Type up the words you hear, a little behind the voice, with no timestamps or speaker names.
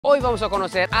Hoy vamos a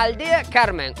conocer Aldea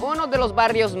Carmen, uno de los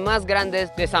barrios más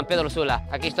grandes de San Pedro Sula.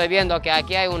 Aquí estoy viendo que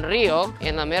aquí hay un río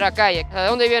en la mera calle. ¿De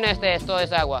dónde viene toda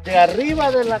esa agua? De arriba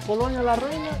de la colonia La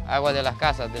Reina. Agua de las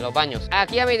casas, de los baños.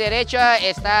 Aquí a mi derecha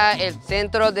está el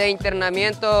centro de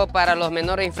internamiento para los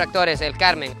menores infractores, el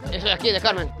Carmen. Eso es aquí de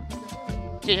Carmen.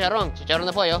 Chicharrón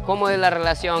de pollo. ¿Cómo es la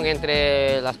relación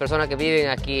entre las personas que viven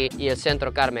aquí y el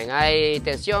centro Carmen? ¿Hay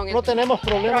tensión? No tenemos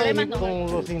problemas ni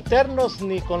con los internos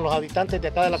ni con los habitantes de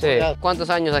acá de la comunidad. ¿Cuántos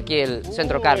años aquí el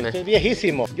centro Carmen?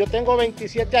 Viejísimo. Yo tengo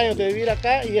 27 años de vivir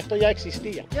acá y esto ya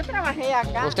existía. Yo trabajé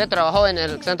acá. ¿Usted trabajó en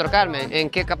el centro Carmen? ¿En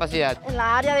qué capacidad? En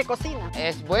la área de cocina.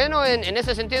 Es bueno en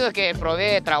ese sentido que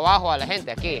provee trabajo a la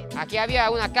gente aquí. Aquí había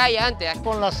una calle antes.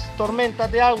 Con las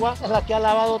tormentas de agua es la que ha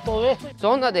lavado todo esto.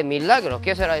 Zona de milagro.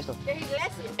 ¿Qué será esto? ¿Qué iglesia?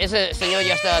 Ese señor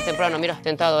ya está temprano, mira,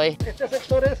 sentado ahí. Este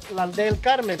sector es la Aldea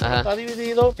Carmen, está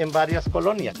dividido en varias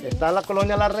colonias. Está la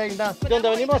colonia La Reina. Donde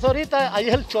venimos ahorita, ahí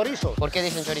es el chorizo. ¿Por qué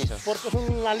dicen chorizo? Porque es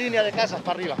una línea de casas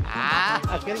para arriba. Ah.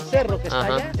 Aquel cerro que está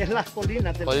allá es las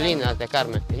colinas de Colinas de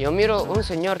Carmen. Yo miro un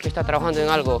señor que está trabajando en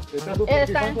algo. Está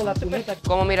supervisando la tunita.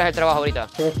 ¿Cómo miras el trabajo ahorita?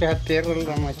 Esta tierra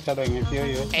la hemos echado en el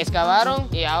piollo. Excavaron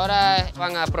y ahora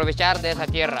van a aprovechar de esa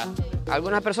tierra.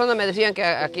 Algunas personas me decían que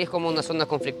aquí es como una zona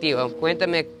conflictiva.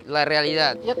 Cuéntame la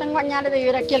realidad. Yo tengo años de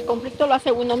vivir aquí, el conflicto lo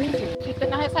hace uno mismo. Si usted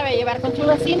no se sabe llevar con su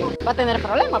vecino, va a tener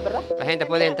problemas, ¿verdad? La gente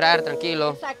puede entrar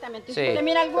tranquilo. Exactamente. Sí. Si usted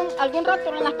mira algún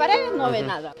rótulo en las paredes, no ve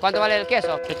nada. ¿Cuánto vale el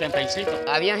queso? 75.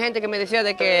 Había gente que me decía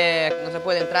de que no se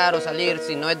puede entrar o salir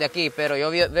si no es de aquí, pero yo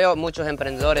veo muchos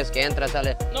emprendedores que entran,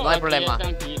 salen, no hay problema.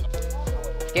 Tranquilo.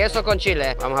 Queso con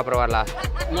chile, vamos a probarla.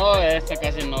 No, esta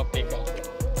casi no pica.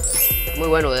 Muy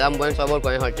bueno, le da un buen sabor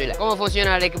con el chile. ¿Cómo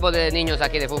funciona el equipo de niños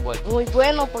aquí de fútbol? Muy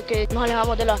bueno porque nos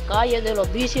alejamos de las calles, de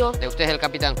los vicios. ¿De usted es el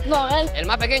capitán? No, él. El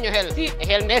más pequeño es él. Sí. Es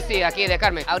el Messi aquí de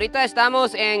Carmen. Ahorita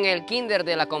estamos en el kinder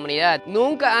de la comunidad.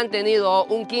 Nunca han tenido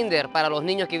un kinder para los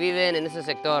niños que viven en ese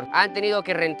sector. Han tenido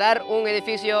que rentar un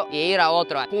edificio y ir a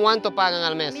otro. ¿Cuánto pagan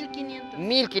al mes? 1500.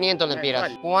 1500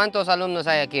 lempiras. ¿Cuántos alumnos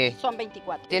hay aquí? Son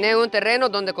 24. ¿Tienen un terreno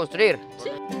donde construir? Sí.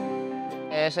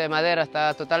 Esa madera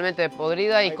está totalmente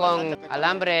podrida y con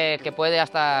alambre que puede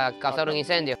hasta causar un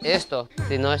incendio. Esto,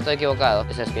 si no estoy equivocado,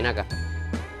 es espinaca.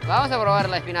 Vamos a probar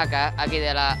la espinaca aquí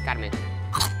de la Carmen.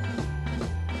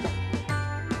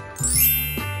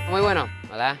 Muy bueno,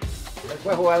 ¿verdad? Él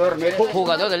fue jugador, mire.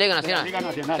 Jugador de Liga Nacional. Liga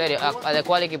Nacional. ¿Serio? ¿De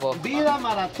cuál equipo? Vida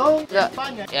Maratón de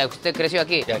España. ¿Usted creció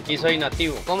aquí? De aquí soy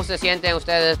nativo. ¿Cómo se sienten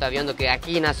ustedes viendo que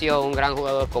aquí nació un gran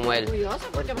jugador como él? Orgulloso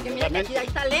porque mira que aquí hay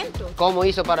talento. ¿Cómo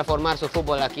hizo para formar su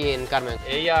fútbol aquí en Carmen?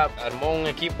 Ella armó un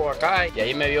equipo acá y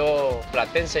ahí me vio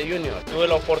Platense Junior. Tuve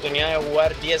la oportunidad de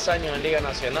jugar 10 años en Liga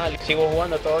Nacional. Sigo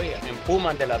jugando todavía en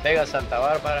Pumas de Las Vegas, Santa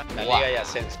Bárbara, la Liga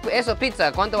Yacense. Eso,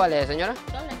 pizza, ¿cuánto vale, señora?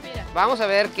 Vamos a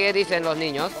ver qué dicen los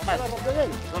niños.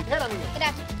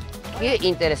 Gracias. Qué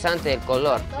interesante el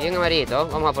color. Bien amarillito.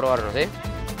 Vamos a probarlo, ¿sí?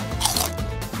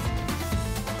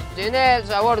 Tiene el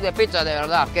sabor de pizza, de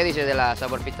verdad. ¿Qué dice de la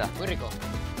sabor pizza? Muy rico.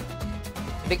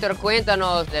 Víctor,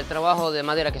 cuéntanos del trabajo de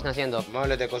madera que están haciendo.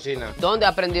 Muebles de cocina. ¿Dónde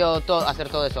aprendió a hacer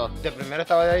todo eso? De primero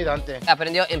estaba de ayudante.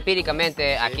 Aprendió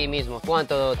empíricamente aquí mismo.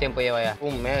 ¿Cuánto tiempo lleva ya?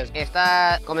 Un mes.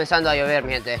 Está comenzando a llover,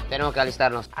 mi gente. Tenemos que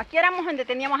alistarnos. Aquí éramos donde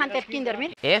teníamos antes el kinder,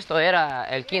 mire. Esto era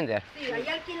el kinder. Sí, ahí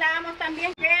alquilábamos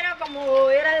también, pero como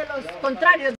era de los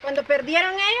contrarios, cuando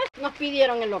perdieron ellos, nos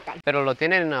pidieron el local. Pero lo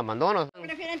tienen en abandono.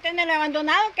 Prefieren tenerlo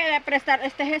abandonado que de prestar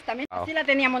este gesto, mire. Así la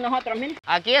teníamos nosotros, mire.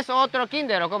 ¿Aquí es otro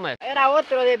kinder o cómo es? Era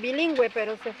otro de bilingüe,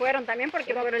 pero se fueron también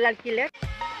porque cobró el alquiler.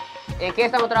 ¿En qué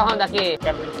estamos trabajando aquí?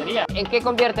 Carpintería. ¿En qué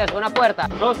conviertes una puerta?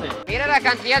 12. Mira la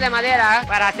cantidad de madera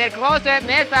para hacer closets,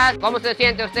 mesas. ¿Cómo se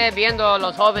siente usted viendo a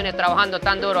los jóvenes trabajando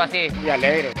tan duro así? Y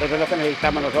alegre. Eso es lo que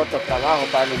necesitamos nosotros, trabajo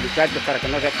para los muchachos, para que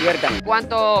no se pierdan.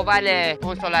 ¿Cuánto vale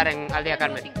un solar en Aldea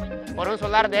Carmen? Por un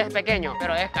solar de ese pequeño,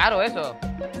 pero es caro eso.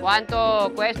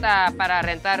 ¿Cuánto cuesta para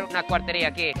rentar una cuartería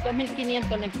aquí?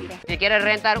 2500 lempiras. Si quieres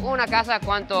rentar una casa,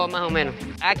 ¿cuánto más o menos?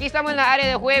 Aquí estamos en la área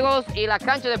de juegos y la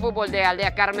cancha de fútbol de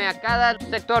Aldea Carmen. Cada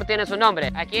sector tiene su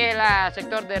nombre. Aquí es el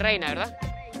sector de Reina, ¿verdad?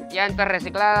 Llantas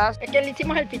recicladas. Es que le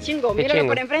hicimos el pichingo, míralo Pichingo.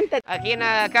 por enfrente. Aquí en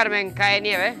la Carmen cae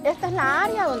nieve. Esta es la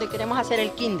área donde queremos hacer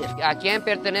el kinder. ¿A quién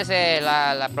pertenece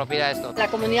la propiedad de esto? La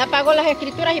comunidad pagó las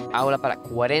escrituras y... Aula para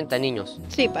 40 niños.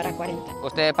 Sí, para 40.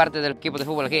 ¿Usted es parte del equipo de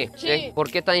fútbol aquí? Sí.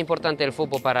 ¿Por qué tan importante el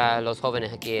fútbol para los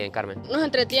jóvenes aquí en Carmen? Nos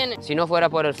entretiene. Si no fuera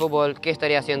por el fútbol, ¿qué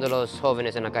estaría haciendo los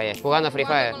jóvenes en la calle? ¿Jugando a Free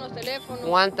Fire? Con los teléfonos.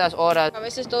 ¿Cuántas horas? A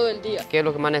veces todo el día. ¿Qué es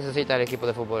lo que más necesita el equipo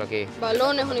de fútbol aquí?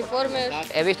 Balones, uniformes.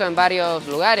 He visto en varios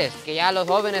lugares sociales, que ya los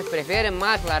jóvenes prefieren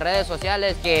más las redes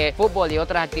sociales que fútbol y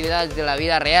otras actividades de la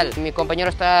vida real. Mi compañero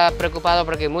está preocupado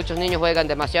porque muchos niños juegan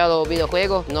demasiado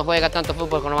videojuegos, no juegan tanto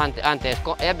fútbol como antes.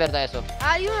 ¿Es verdad eso?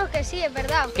 Hay unos que sí, es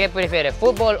verdad. ¿Qué prefiere,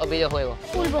 fútbol o videojuego?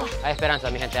 Fútbol. Hay esperanza,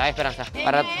 mi gente, hay esperanza.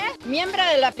 Es miembro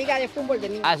de la liga de fútbol de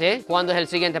niños. ¿Ah, sí? ¿Cuándo es el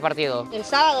siguiente partido? El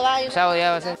sábado va. ¿El sábado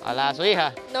ya va a ser? ¿A su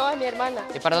hija? No, es mi hermana.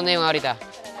 ¿Y para dónde iban ahorita?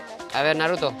 A ver,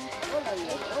 Naruto.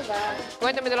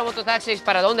 Cuéntame de los mototaxis,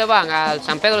 ¿para dónde van? ¿Al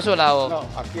San Pedro Sula o...? No,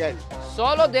 aquí hay.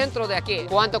 Solo dentro de aquí.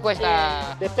 ¿Cuánto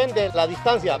cuesta? Depende de la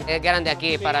distancia. Es grande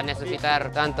aquí para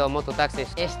necesitar tanto mototaxis.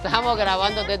 Estamos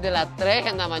grabando desde las 3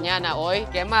 de la mañana hoy.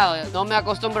 Quemado. No me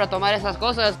acostumbro a tomar esas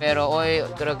cosas, pero hoy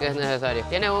creo que es necesario.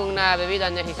 Tiene una bebida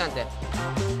energizante.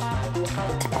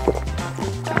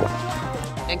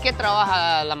 ¿En qué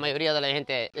trabaja la mayoría de la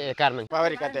gente, Carmen?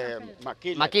 Fábrica de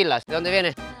maquilas. Maquilas. ¿De dónde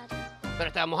viene? Pero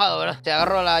está mojado, ¿verdad? Se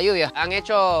agarró la lluvia. Han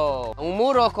hecho un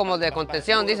muro como de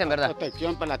contención, dicen, ¿verdad?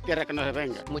 Protección para la tierra que no se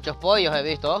venga. Muchos pollos he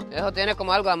visto. Eso tiene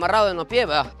como algo amarrado en los pies,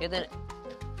 ¿verdad?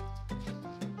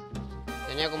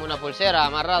 Tenía como una pulsera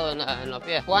amarrado en los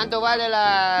pies. ¿Cuánto vale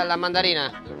la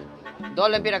mandarina? 2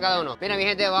 lempiras cada uno. Mira, mi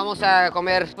gente, vamos a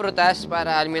comer frutas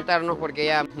para alimentarnos porque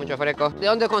ya mucho fresco. ¿De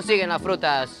dónde consiguen las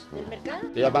frutas? ¿Del mercado?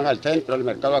 Ellos van al centro, al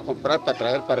mercado a comprar para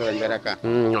traer para vender acá.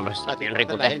 No, pues está bien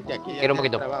rico. La gente aquí Quiero un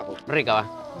poquito. trabajo. Rica, va.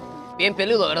 Bien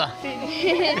peludo, ¿verdad?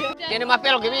 Sí. Tiene más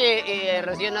pelo que mí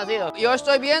recién nacido. Yo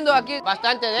estoy viendo aquí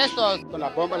bastante de estos. Con la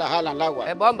bomba la jalan al agua.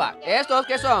 Es bomba. ¿Estos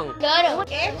qué son? Claro.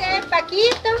 Este es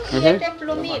Paquito y este es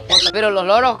Plumita. Pero los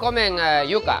loros comen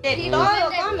yuca. De todo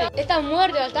come. Esta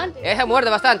muerde bastante. Ese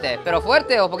muerde bastante, pero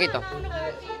fuerte o poquito.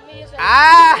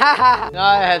 ¡Ah!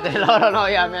 No, este loro no,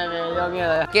 ya me dio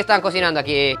miedo. ¿Qué están cocinando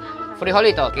aquí?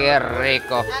 Frijolito. Qué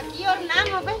rico. Aquí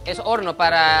hornamos, ¿ves? ¿Es horno?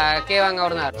 ¿Para qué van a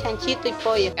hornar? Chanchito y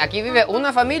pollo. ¿Aquí vive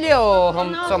una familia o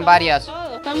son varias?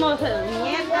 Todos. Somos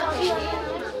nietos.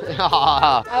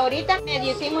 Ahorita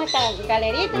hicimos esta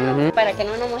galerita para que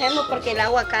no nos mojemos porque el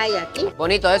agua cae aquí.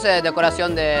 Bonito esa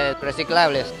decoración de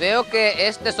reciclables. Veo que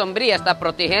este sombría está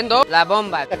protegiendo la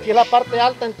bomba. Aquí es la parte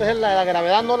alta, entonces la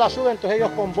gravedad no la sube, entonces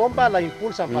ellos con bomba la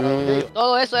impulsan para el río.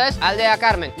 Todo eso es Aldea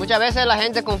Carmen. Muchas veces la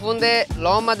gente confunde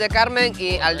Lomas de Carmen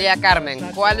y Aldea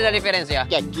Carmen. ¿Cuál es la diferencia?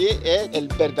 Que aquí es el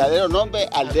verdadero nombre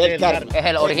Aldea Carmen. Es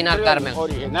el original Carmen.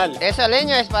 Original. Esa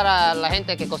leña es para la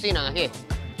gente que cocinan aquí.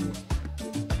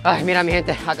 Ay, mira mi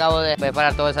gente, acabo de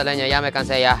preparar toda esa leña, ya me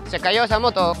cansé ya. ¿Se cayó esa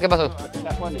moto? ¿Qué pasó?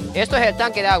 Esto es el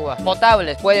tanque de agua,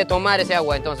 potable, puede tomar ese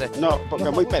agua entonces. No, porque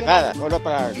es muy pesada, solo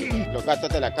para los gastos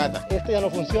de la casa. Este ya no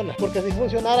funciona, porque si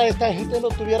funcionara esta gente no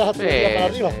tuviera esa tubería para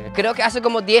arriba. Creo que hace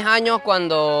como 10 años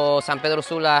cuando San Pedro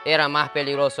Sula era más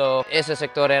peligroso, ese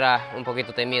sector era un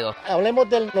poquito temido. Hablemos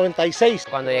del 96.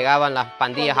 Cuando llegaban las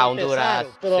pandillas a Honduras.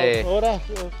 Pero ahora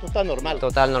esto está normal.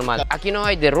 Total normal. Aquí no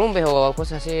hay derrumbes o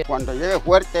cosas así. Cuando llegue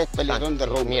fuerte es peligrón de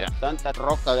rumbo. Mira. Tanta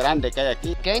roca grande que hay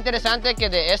aquí. Qué interesante que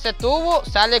de ese tubo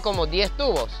sale como 10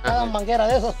 tubos. Cada manguera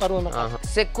de esas para una casa.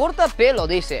 Se corta pelo,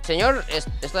 dice. Señor,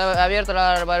 ¿está abierta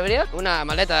la barbería? Una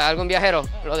maleta, algún viajero.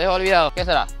 Lo dejo olvidado. ¿Qué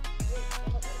será?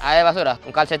 Ah, de basura,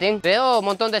 un calcetín. Veo un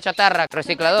montón de chatarra,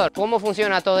 reciclador. ¿Cómo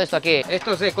funciona todo esto aquí?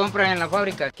 Estos se compran en la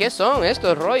fábrica. ¿Qué son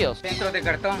estos rollos? Centros de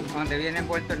cartón, donde viene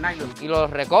envuelto el nylon. Y los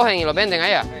recogen y los venden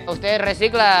allá. Usted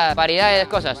recicla variedades de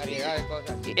cosas. Variedad de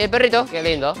cosas. El perrito, qué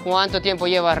lindo. ¿Cuánto tiempo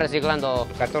llevas reciclando?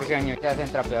 14 años. Se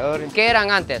hacen trapeadores. ¿Qué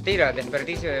eran antes? Tira,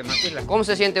 desperdicio de maquila. ¿Cómo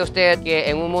se siente usted que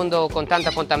en un mundo con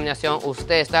tanta contaminación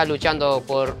usted está luchando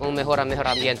por un mejor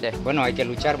ambiente? Bueno, hay que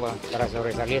luchar para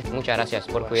sobresalir. Muchas gracias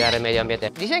por cuidar el medio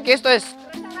ambiente. Dicen que esto es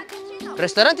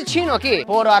restaurante chino aquí,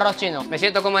 puro arroz chino. Me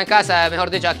siento como en casa, mejor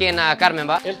dicho, aquí en Carmen,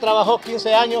 ¿va? Él trabajó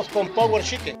 15 años con Power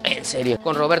Chicken. ¿En serio?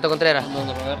 Con Roberto Contreras.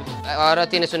 Ahora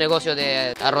tiene su negocio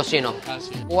de arroz chino.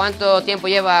 ¿Cuánto tiempo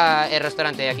lleva el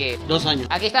restaurante aquí? 2 años.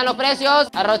 Aquí están los precios: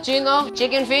 arroz chino,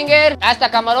 chicken finger,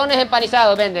 hasta camarones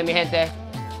empanizados venden, mi gente.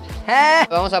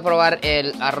 Vamos a probar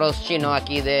el arroz chino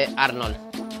aquí de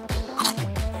Arnold.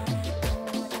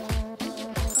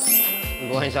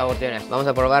 Buen sabor tiene. Vamos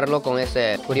a probarlo con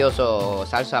este curioso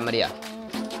salsa María.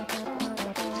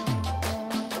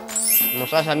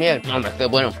 Mostaza miel. Hombre, qué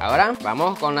bueno. Ahora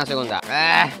vamos con la segunda.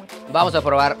 Vamos a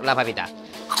probar la papita.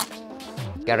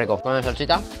 Qué rico. Con la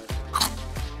salsita.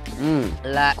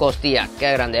 La costilla. Qué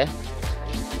grande,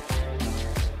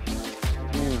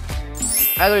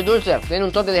 Agridulce, tiene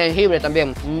un toque de jengibre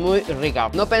también, muy rica.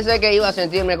 No pensé que iba a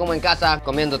sentirme como en casa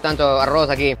comiendo tanto arroz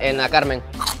aquí en la Carmen.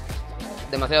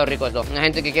 Demasiado rico esto. Una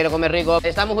gente que quiere comer rico.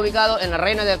 Estamos ubicados en la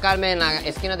Reina del Carmen, en la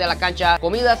esquina de la cancha.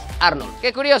 Comidas Arnold.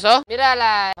 Qué curioso. Mira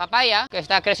la papaya que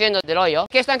está creciendo del hoyo.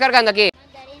 ¿Qué están cargando aquí?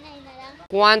 Mandarina y naranja.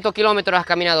 ¿Cuántos kilómetros has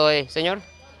caminado hoy, señor?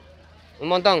 Un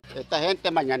montón. Esta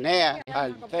gente mañanea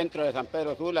al centro de San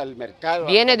Pedro Sula, al mercado.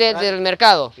 ¿Viene desde el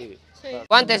mercado? Sí.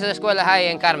 ¿Cuántas escuelas hay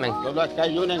en Carmen? Solo acá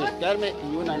hay una en el Carmen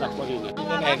y una en las colinas.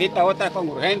 Se necesita otra con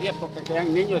urgencia porque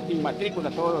quedan niños sin matrícula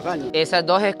todos los años. ¿Esas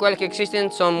dos escuelas que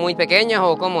existen son muy pequeñas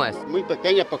o cómo es? Muy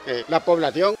pequeñas porque la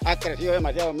población ha crecido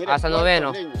demasiado. Mira, Hasta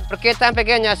noveno. ¿Por qué es tan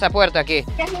pequeña esa puerta aquí?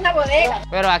 Es una bodega.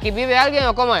 ¿Pero aquí vive alguien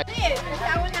o cómo es? Sí,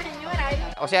 está una señora ahí.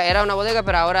 O sea, era una bodega,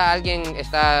 pero ahora alguien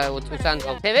está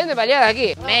usando. ¿Se vende baleadas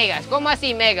aquí? Megas. ¿Cómo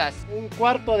así megas? Un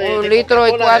cuarto de Un litro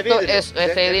y Coca-Cola de cuarto vidrio,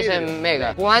 se dice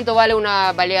mega. ¿Cuánto vale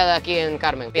una baleada aquí en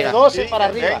Carmen? De Mira, 12 para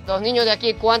arriba. los niños de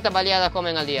aquí, ¿cuántas baleadas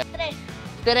comen al día? 3.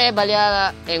 3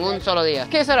 baleadas en un solo día.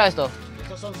 ¿Qué será esto?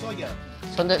 Esos son soya.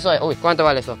 Son de soya. Uy, ¿cuánto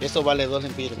vale eso? Eso vale 2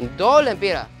 lempiras. 2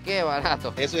 lempiras. Qué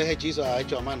barato. Eso es hechizo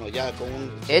hecho a mano, ya con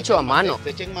un... Hecho a mano.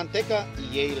 Se echa en manteca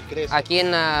y él crece. Aquí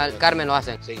en Carmen lo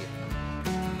hacen. Sí.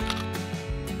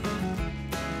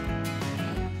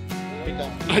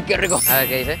 Ay, qué rico. A ver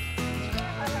qué dice.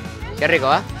 Qué rico,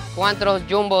 ¿ah? ¿Cuántos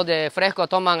jumbos de fresco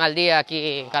toman al día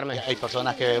aquí en Carmen? Hay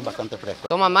personas que beben bastante fresco.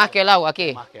 ¿Toman más que el agua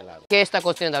aquí? Más que el agua. ¿Qué está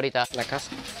construyendo ahorita? La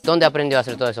casa. ¿Dónde aprendió a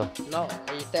hacer todo eso? No,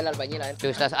 ahí está el albañil. Tú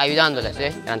estás ayudándoles,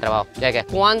 ¿sí? Gran trabajo. ¿Ya qué?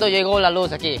 ¿Cuándo llegó la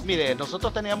luz aquí? Mire,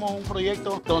 nosotros teníamos un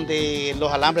proyecto donde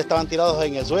los alambres estaban tirados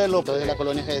en el suelo. Entonces la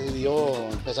colonia se decidió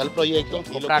empezar el proyecto.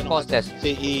 Y Comprar lo que nos postes. hace-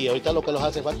 Sí, y ahorita lo que nos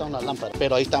hace falta son las lámparas.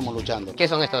 Pero ahí estamos luchando. ¿Qué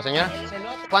son estos, señora?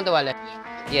 ¿Cuánto vale?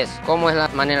 10. ¿Cómo es la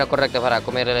manera correcta para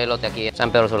comer el elote aquí en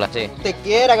San Pedro Sula? Sí. Usted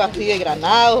quiera, así de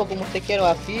granados, como usted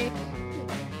quiera, así.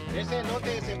 Ese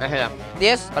elote es el... Ajá.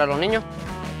 10 para los niños.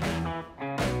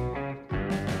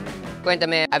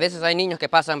 Cuéntame, a veces hay niños que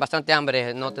pasan bastante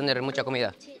hambre, no tener mucha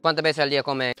comida. ¿Cuántas veces al día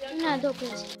come? Unas 2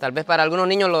 veces. Tal vez para algunos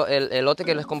niños el elote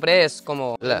que les compré es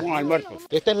como... Un almuerzo.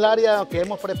 Esta es el área que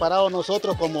hemos preparado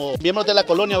nosotros como miembros de la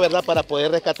colonia, ¿verdad? Para poder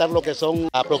rescatar lo que son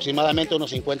aproximadamente unos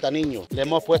 50 niños. Le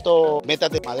hemos puesto metas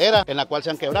de madera en la cual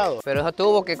se han quebrado. Pero ese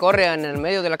tubo que corre en el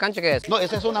medio de la cancha, ¿qué es? No,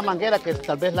 esa es una manguera que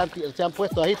tal vez se han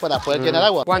puesto ahí para poder llenar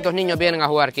agua. ¿Cuántos niños vienen a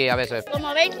jugar aquí a veces?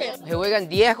 Como 20. Se juegan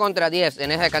 10 contra 10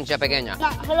 en esa cancha pequeña.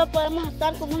 No, solo podemos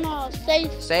estar como unos 6.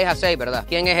 6 a 6, ¿verdad?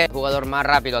 ¿Quién es el jugador más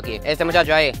rápido aquí? Este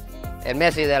muchacho ahí, el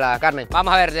Messi de la Carmen.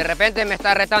 Vamos a ver, de repente me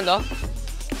está retando.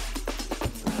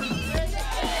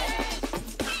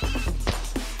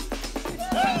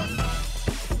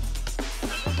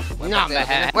 No,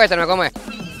 muéstrame cómo es.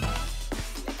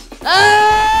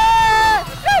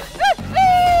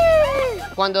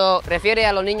 Cuando refiere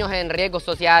a los niños en riesgo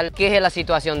social, ¿qué es la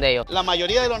situación de ellos? La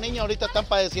mayoría de los niños ahorita están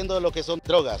padeciendo de lo que son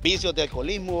drogas, vicios de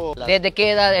alcoholismo. ¿Desde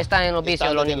qué edad están en los vicios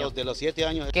Están los desde niños? De los 7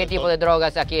 años. ¿Qué tipo de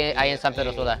drogas aquí hay en San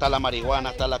Pedro Sula? Está la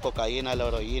marihuana, está la cocaína, la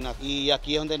heroína. Y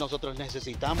aquí es donde nosotros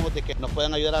necesitamos de que nos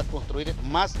puedan ayudar a construir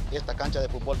más esta cancha de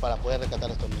fútbol para poder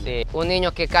rescatar a estos niños. Sí, un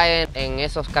niño que cae en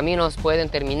esos caminos pueden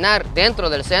terminar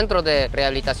dentro del centro de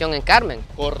rehabilitación en Carmen.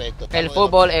 Correcto. El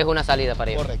fútbol es una salida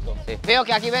para ellos. Correcto. Sí. Veo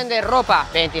que aquí vende ropa,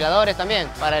 ventiladores también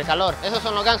para el calor. Esos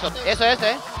son los gansos. Eso es,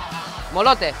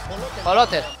 molotes.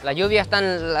 Molotes. La lluvia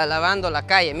están lavando la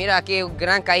calle. Mira aquí,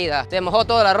 gran caída. Se mojó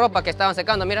toda la ropa que estaban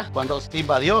secando, mira. Cuando se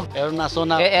invadió, era una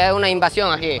zona... Es una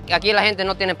invasión aquí. Aquí la gente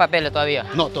no tiene papeles todavía.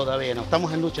 No, todavía no.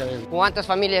 Estamos en lucha de... ¿Cuántas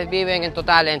familias viven en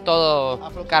total en todo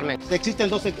Carmen? Existen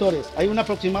 2 sectores. Hay un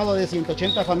aproximado de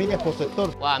 180 familias por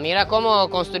sector. Wow, mira cómo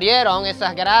construyeron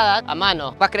esas gradas a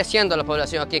mano. Va creciendo la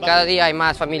población aquí. Cada día hay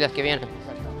más familias que vienen.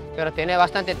 Pero tiene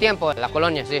bastante tiempo la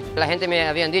colonia, sí. La gente me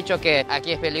habían dicho que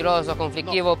aquí es peligroso,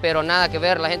 conflictivo, pero nada que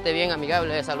ver. La gente bien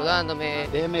amigable, saludándome.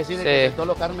 Déjeme decirle Sí. que Sector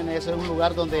Los Cármenes es un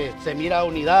lugar donde se mira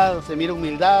unidad, se mira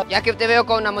humildad. Ya que te veo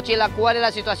con una mochila, ¿cuál es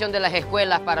la situación de las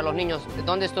escuelas para los niños? ¿De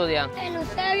dónde estudian? En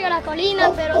Eusebio, la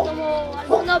colina, pero como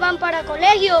algunos van para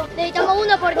colegio, necesitamos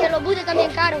uno porque los buses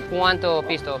también caros. ¿Cuánto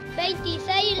pisto?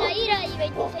 26 la ira y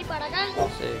 26 para acá.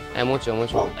 Sí, es mucho,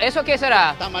 mucho. ¿Eso qué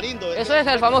será? Tamarindo. Eso es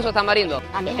el famoso tamarindo.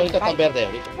 Ahorita está verde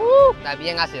ahorita. Está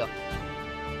bien ácido.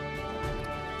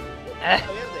 Verde.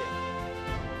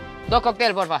 2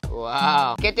 cócteles, porfa.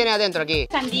 Wow. ¿Qué tiene adentro aquí?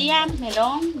 Sandía,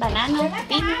 melón, banano,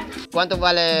 piña. ¿Cuánto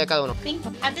vale cada uno?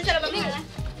 5. Antes se lo comí, ¿verdad?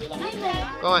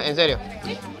 ¿Cómo? ¿En serio?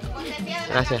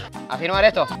 Gracias. ¿A firmar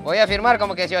esto? Voy a firmar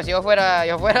como que si yo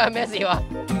fuera Messi, va.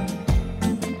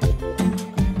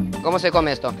 ¿Cómo se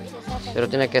come esto? Pero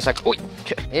tiene que sacar... ¡Uy!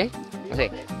 ¿Eh?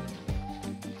 Así.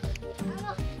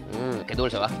 Qué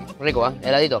dulce, va. Rico, va.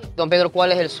 Heladito. Don Pedro,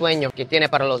 ¿cuál es el sueño que tiene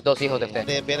para los 2 hijos de usted?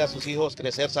 De ver a sus hijos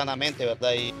crecer sanamente,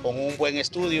 ¿verdad? Y con un buen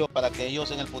estudio para que ellos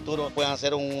en el futuro puedan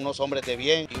ser unos hombres de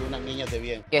bien y unas niñas de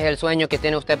bien. ¿Qué es el sueño que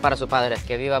tiene usted para su padre?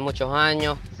 Que viva muchos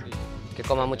años, que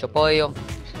coma mucho pollo.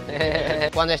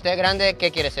 Cuando esté grande,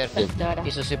 ¿qué quiere ser? Doctora.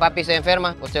 Y si su papi se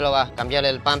enferma, usted lo va a cambiarle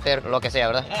el pamper, lo que sea,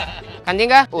 ¿verdad?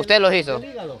 Candinga, usted los hizo.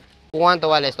 ¿Cuánto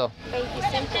vale esto?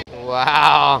 25.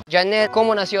 ¡Wow! Janet,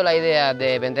 ¿cómo nació la idea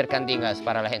de vender candingas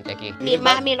para la gente aquí? Mi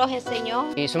mami los enseñó.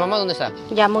 ¿Y su mamá dónde está?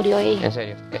 Ya murió ella. En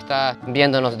serio, está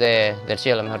viéndonos del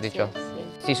cielo, mejor dicho.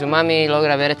 Sí. Si su mami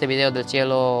logra ver este video del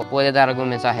cielo, ¿puede dar algún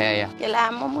mensaje a ella? Que la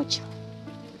amo mucho.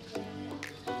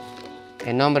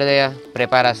 En nombre de ella,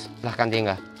 preparas las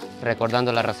candingas,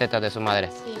 recordando las recetas de su madre.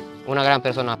 Sí. Una gran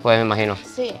persona, pues me imagino.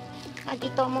 Sí. Aquí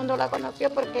todo el mundo la conoció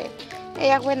porque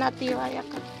ella fue nativa de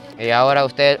acá. Y ahora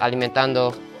usted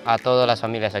alimentando a todas las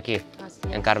familias aquí, Así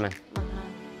en es. Carmen. Ajá.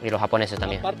 Y los japoneses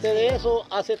también. Aparte de eso,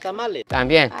 hace tamales.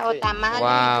 También. Hago tamales,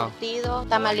 Wow. embutidos,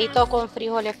 tamalitos con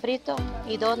frijoles fritos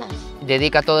y donas.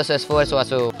 Dedica todo ese esfuerzo a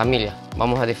su familia.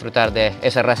 Vamos a disfrutar de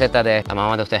esa receta de la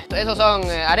mamá de usted. Esos son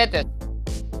aretes.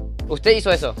 ¿Usted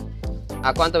hizo eso?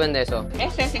 ¿A cuánto vende eso?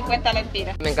 Ese es 50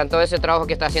 lempiras. Me encantó ese trabajo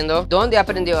que está haciendo. ¿Dónde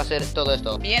aprendió a hacer todo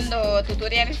esto? Viendo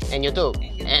tutoriales. En YouTube.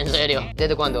 ¿En serio?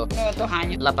 ¿Desde cuándo? Todos 2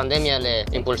 años. La pandemia le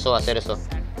impulsó a hacer eso.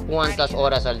 ¿Cuántas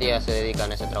horas al día se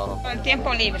dedican a ese trabajo? Todo el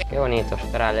tiempo libre. Qué bonito,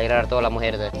 para alegrar a todas las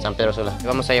mujeres de San Pedro Sula.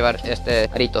 Vamos a llevar este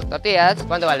frito. ¿Tortillas?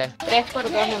 ¿Cuánto vale? 3 por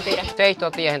 2 lempiras. 6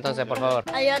 tortillas entonces, por favor.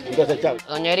 Desechable.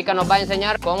 Doña Erika nos va a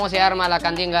enseñar cómo se arma la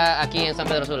candinga aquí en San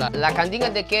Pedro Sula. ¿La candinga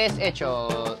de qué es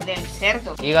hecho? Del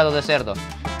cerdo. Hígado de cerdo.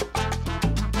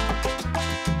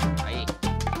 Ahí.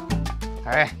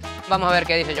 A ver, vamos a ver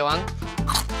qué dice Joan.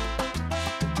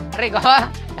 Rico.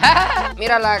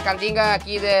 Mira la candinga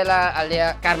aquí de la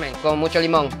aldea Carmen, con mucho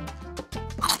limón.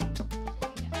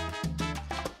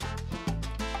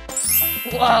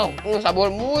 ¡Wow! Un sabor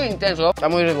muy intenso. Está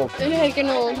muy rico. Él es el que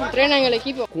nos entrena en el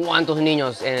equipo. ¿Cuántos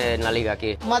niños en la liga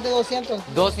aquí? Más de 200.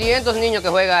 200 niños que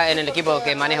juegan en el equipo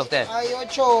que maneja usted.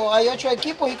 Hay 8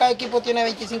 equipos y cada equipo tiene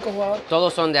 25 jugadores.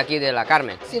 Todos son de aquí de la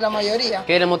Carmen. Sí, la mayoría.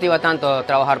 ¿Qué le motiva tanto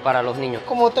trabajar para los niños?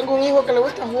 Como tengo un hijo que le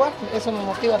gusta jugar, eso me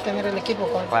motiva a tener el equipo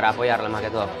con él. Para apoyarle más que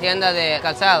todo. Tienda de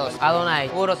calzados. ¿A dónde hay?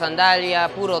 Puro sandalia,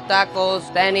 puro tacos,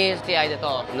 tenis, sí hay de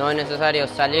todo. No es necesario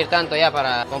salir tanto ya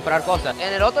para comprar cosas.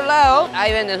 En el otro lado,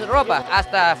 ahí venden ropa,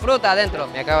 hasta fruta adentro.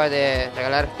 Me acaba de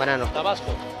regalar banano. Tabasco.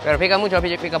 Pero pica mucho o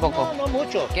pica poco. No, no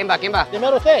mucho. ¿Quién va? ¿Quién va?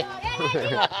 Primero usted.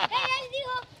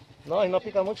 No, y no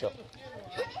pica mucho.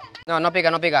 No, no pica,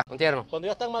 no pica. Un tierno. Cuando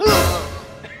ya están maduros.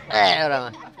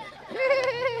 Broma.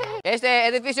 Este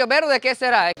edificio verde, ¿qué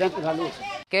será? Centro de salud.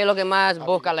 ¿Qué es lo que más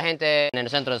busca la gente en el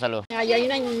centro de salud? Allá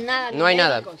no hay nada. No hay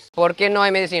nada. ¿Por qué no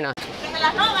hay medicina?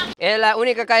 Es la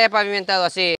única calle pavimentada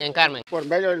así en Carmen. Por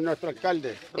medio de nuestro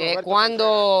alcalde.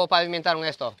 ¿Cuándo pavimentaron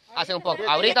esto? Hace un poco.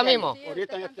 ¿Ahorita mismo?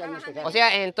 Ahorita en este año empezaron. O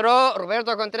sea, entró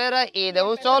Roberto Contreras y de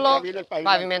un solo Ya vino el pavimento.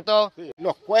 pavimentó. Sí.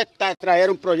 Nos cuesta traer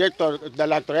un proyecto de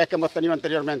las autoridades que hemos tenido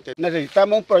anteriormente.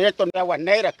 Necesitamos un proyecto de aguas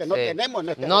negras que no Sí. tenemos. En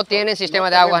este No sector. tienen sistema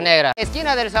No de aguas tenemos. negras.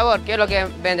 Esquina del sabor, ¿qué es lo que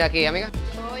vende aquí, amiga?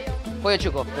 Pollo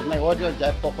chuco. Los negocios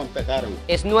ya poco empezaron.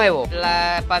 Es nuevo.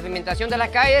 La pavimentación de las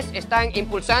calles están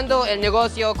impulsando el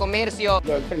negocio, comercio.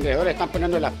 Los emprendedores están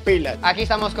poniendo las pilas. Aquí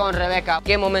estamos con Rebeca.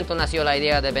 ¿Qué momento nació la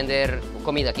idea de vender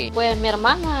comida aquí? Pues mi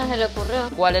hermana se le ocurrió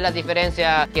 ¿Cuál es la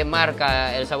diferencia que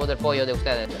marca el sabor del pollo de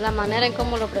ustedes? la manera en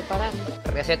cómo lo preparan.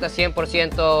 Receta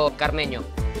 100% carmeño.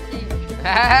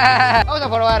 Vamos a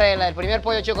probar el primer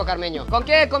pollo chuco carmeño. ¿Con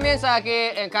qué comienza aquí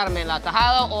en Carmen? ¿La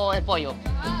tajada o el pollo?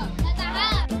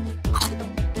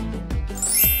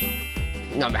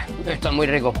 No, hombre, esto es muy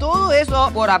rico. Todo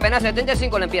eso por apenas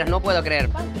 75 lempiras, no puedo creer.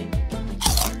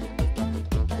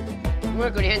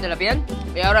 Muy crujiente la piel.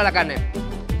 Y ahora la carne.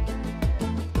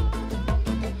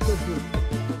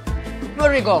 Muy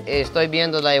rico. Estoy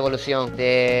viendo la evolución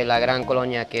de la gran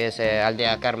colonia que es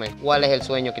Aldea Carmen. ¿Cuál es el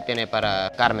sueño que tiene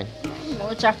para Carmen?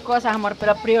 Muchas cosas, amor,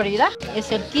 pero prioridad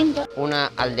es el kinder.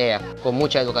 Una aldea con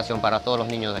mucha educación para todos los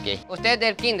niños de aquí. ¿Usted es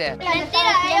del kinder?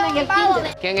 Mentira, él es un vago.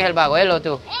 ¿Quién es el vago, él o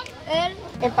tú? Él.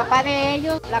 El papá de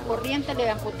ellos, la corriente le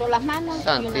amputó las manos.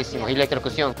 Santísimo. ¿Y la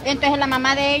electrocución? Entonces la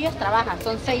mamá de ellos trabaja,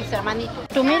 son 6 hermanitos.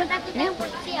 ¿Tú mira?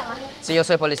 Sí, yo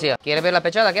soy policía. ¿Quieres ver la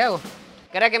pechada que hago?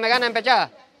 ¿Quieres que me gane en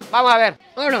pechada? Vamos a ver.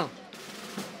 1,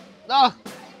 2,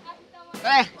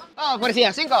 3. Vamos,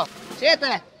 policía. 5,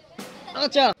 7,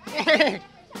 8.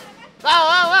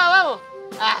 Vamos.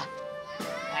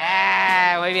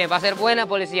 Muy bien, va a ser buena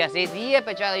policía. Sí, 10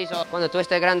 pechadas hizo. Cuando tú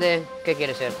estés grande, ¿qué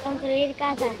quieres ser? Construir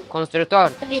casa.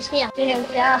 Constructor, Policía.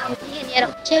 Empleado.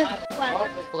 Ingeniero. Chef.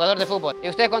 jugador de fútbol. ¿Y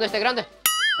usted cuando esté grande?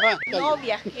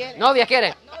 Novia quiere. ¿Novia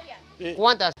quiere? Sí.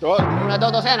 ¿Cuántas? 2. ¿Unas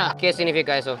 2 docenas? ¿Qué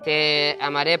significa eso? Te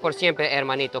amaré por siempre,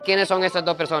 hermanito. ¿Quiénes son estas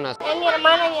 2 personas? Es mi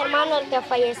hermana y mi hermano el que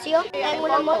falleció en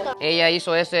una moto. Ella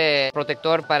hizo ese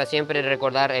protector para siempre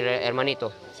recordar el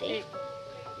hermanito. Sí.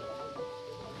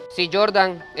 Si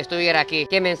Jordan estuviera aquí,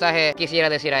 ¿qué mensaje quisiera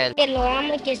decir a él? Que lo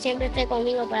amo y que siempre esté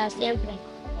conmigo para siempre.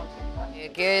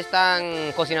 ¿Qué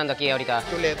están cocinando aquí ahorita?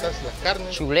 Chuletas, las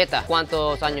carnes. Chuleta.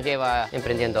 ¿Cuántos años lleva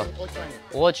emprendiendo? 8 años.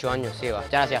 8 años lleva.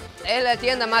 Muchas gracias. Es la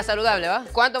tienda más saludable, ¿va?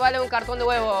 ¿Cuánto vale un cartón de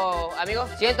huevo, amigo?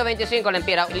 125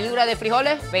 lempiras. Libra de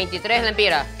frijoles, 23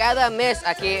 lempiras. Cada mes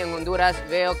aquí en Honduras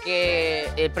veo que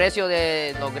el precio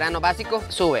de los granos básicos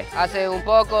sube. Hace un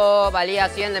poco valía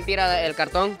 100 lempiras el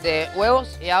cartón de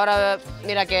huevos y ahora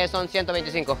mira que son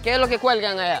 125. ¿Qué es lo que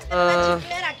cuelgan allá? Una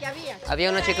chiclera que había. Había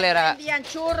una chiclera. Vendían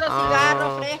churros,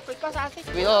 cigarros, fresco y cosas así.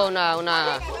 Olvidó una...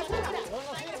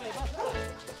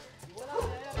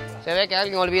 Se ve que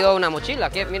alguien olvidó una mochila.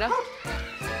 ¿Qué? Mira.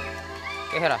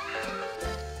 ¿Qué era?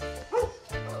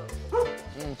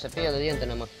 Cepillo de dientes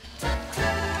nada más.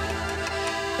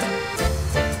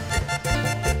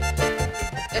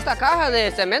 ¿Esta caja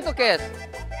de cemento qué es?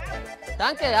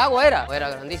 Tanque de agua era. Era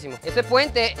grandísimo. Ese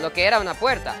puente lo que era una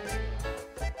puerta.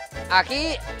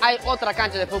 Aquí hay otra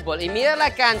cancha de fútbol y mira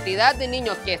la cantidad de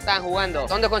niños que están jugando.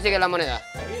 ¿Dónde consigue la moneda?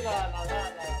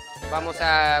 Vamos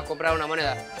a comprar una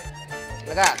moneda.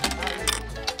 Acá.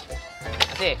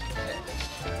 Así.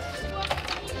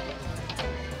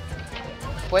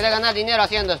 Puede ganar dinero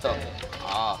haciendo esto.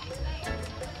 Oh.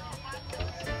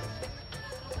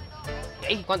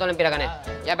 ¿Cuánto lempiras gané?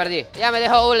 Ya perdí. Ya me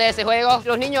dejó hule ese juego.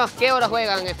 ¿Los niños qué hora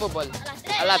juegan el fútbol?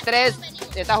 A las 3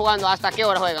 está jugando. ¿Hasta qué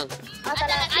hora juegan? Hasta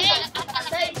las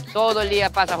 6. Todo el día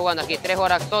pasa jugando aquí, 3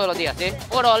 horas todos los días, ¿sí?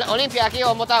 ¿Puro Olimpia aquí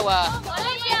o Motagua?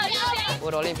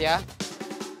 Puro Olimpia.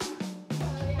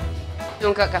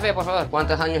 Un café, por favor.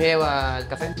 ¿Cuántos años lleva el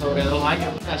café? Sobre 2 años.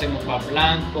 Hacemos pan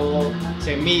blanco,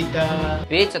 semita.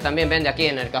 Pizza también vende aquí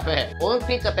en el café. Un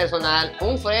pizza personal,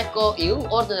 un fresco y un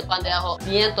orden de pan de ajo,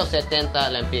 170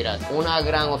 lempiras. Una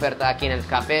gran oferta aquí en el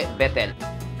café Betel.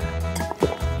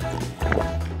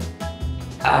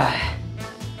 Ah,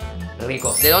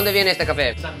 rico. ¿De dónde viene este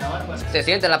café? Santa Bárbara. Se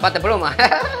siente la pata pluma.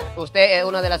 Usted es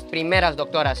una de las primeras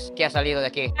doctoras que ha salido de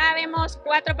aquí. Vemos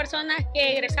 4 personas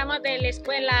que egresamos de la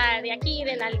escuela de aquí,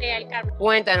 de la Aldea Carmen.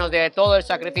 Cuéntanos de todo el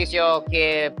sacrificio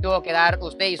que tuvo que dar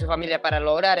usted y su familia para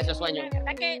lograr ese sueño. La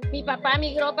verdad que mi papá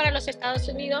migró para los Estados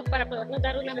Unidos para podernos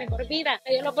dar una mejor vida.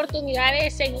 Me dio la oportunidad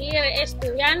de seguir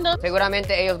estudiando.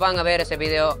 Seguramente ellos van a ver ese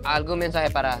video. ¿Algún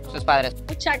mensaje para sus padres?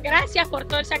 Muchas gracias por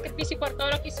todo el sacrificio y por todo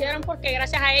lo que hicieron, porque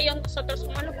gracias a ellos nosotros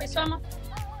somos lo que somos.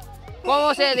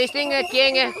 ¿Cómo se distingue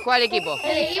quién es cuál equipo?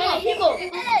 El equipo.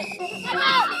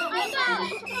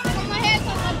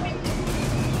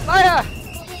 ¡Vaya!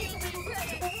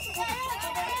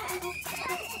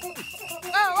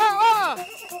 ¡Vamos!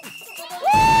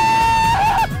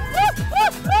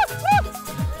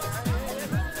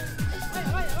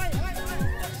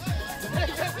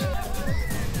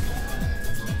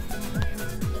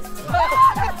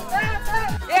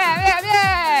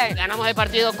 ¡Bien! Ganamos el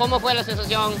partido. ¿Cómo fue la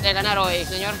sensación de ganar hoy,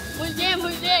 señor? Muy bien,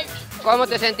 muy bien. ¿Cómo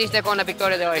te sentiste con la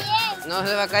victoria de hoy? No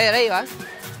se va a caer ahí, ¿va?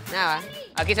 Nada.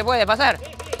 ¿Aquí se puede pasar?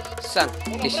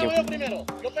 Santísimo. Yo primero.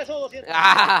 Yo peso 200.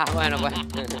 Ah, bueno, pues.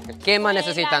 ¿Qué más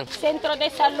necesitan? Centros de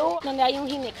salud donde hay un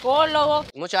ginecólogo.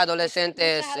 Muchas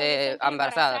adolescentes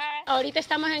embarazadas. Ahorita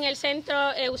estamos en el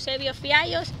centro Eusebio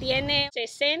Fiallos. Tiene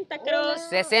 60, creo.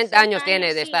 60 años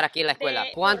tiene de estar aquí en la escuela.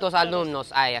 ¿Cuántos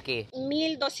alumnos hay aquí?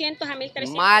 1.200 a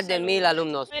 1.300. Más de 1.000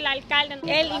 alumnos. El alcalde,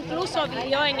 él incluso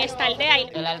vivió en esta aldea.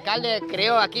 El alcalde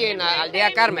creó aquí en la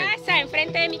Aldea Carmen.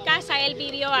 Enfrente de mi casa, él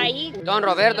vivió ahí. Don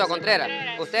Roberto Contreras.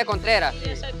 ¿Usted Contreras?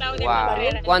 Yo soy Claudia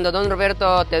Wow. Cuando don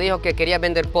Roberto te dijo que quería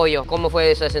vender pollo, ¿cómo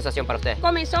fue esa sensación para usted?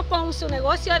 Comenzó con su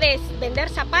negocio de vender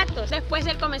zapatos. Después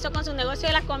él comenzó con su negocio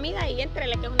de la comida y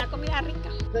Entrele, que es una comida rica.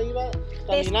 Se iba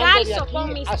Descalzo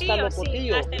con mis hasta tíos, los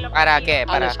Potillos. hasta los ¿Para Potillos. qué?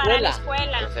 Para la Para la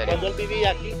escuela. escuela. Cuando él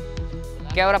vivía aquí.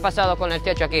 ¿Qué habrá pasado con el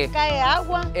techo aquí? Cae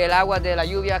agua. El agua de la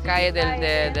lluvia cae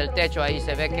del techo, ahí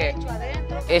se ve que...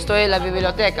 Esto es la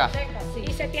biblioteca.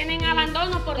 Y se tienen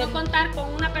abandono por no contar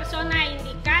con una persona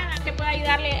indicada que pueda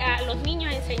ayudarle a los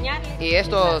niños a enseñarles. Y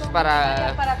esto es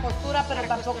para... Para costura, pero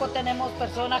tampoco tenemos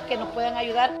personas que nos puedan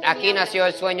ayudar. Aquí nació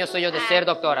el sueño suyo de ser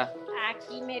doctora.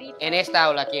 Aquí merito. En esta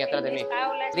aula aquí atrás de En mí. esta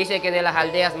aula. Dice que de las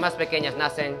aldeas más pequeñas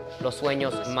nacen los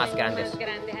sueños más grandes. Más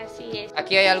grandes, así es.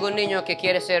 Aquí hay algún niño que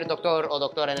quiere ser doctor o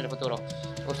doctora en el futuro.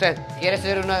 ¿Usted quiere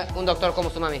ser un doctor como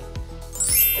su mami?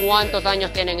 ¿Cuántos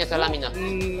años tienen esa lámina?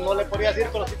 No le podría decir,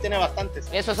 pero sí tiene bastantes.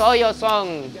 Esos hoyos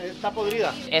son... Está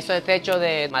podrida. Eso es techo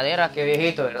de madera, que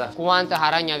viejito, ¿verdad? ¿Cuántas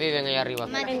arañas viven ahí arriba?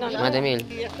 Más de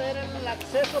 1,000. Y este era el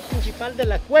acceso principal de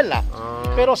la escuela.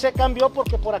 Pero se cambió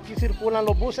porque por aquí circulan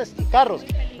los buses y carros.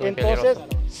 Entonces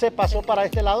se pasó para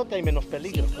este lado que hay menos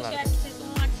peligro. Un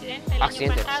accidente el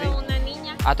año pasado, una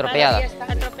niña Atropellada. Todavía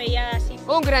está atropellada, sí.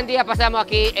 Un gran día pasamos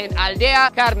aquí en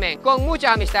Aldea Carmen con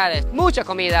muchas amistades, mucha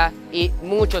comida y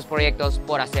muchos proyectos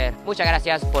por hacer. Muchas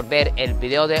gracias por ver el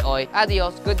video de hoy.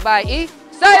 Adiós, goodbye y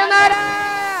sayonara.